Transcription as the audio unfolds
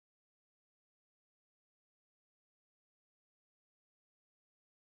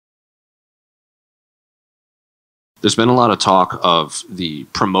There's been a lot of talk of the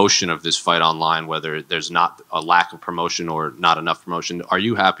promotion of this fight online, whether there's not a lack of promotion or not enough promotion. Are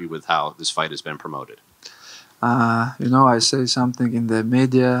you happy with how this fight has been promoted? You know, I say something in the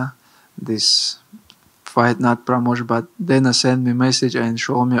media, this fight not promotion, but Dana sent me message and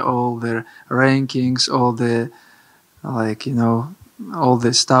show me all their rankings, all the, like, you know, all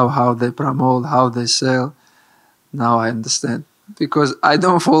the stuff, how they promote, how they sell. Now I understand. Because I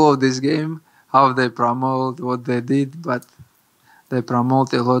don't follow this game, how they promote, what they did, but they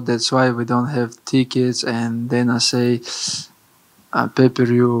promote a lot. That's why we don't have tickets. And then I say,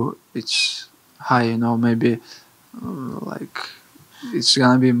 pay-per-view, it's high, you know, maybe like it's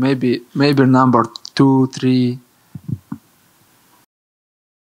gonna be maybe number 2, 3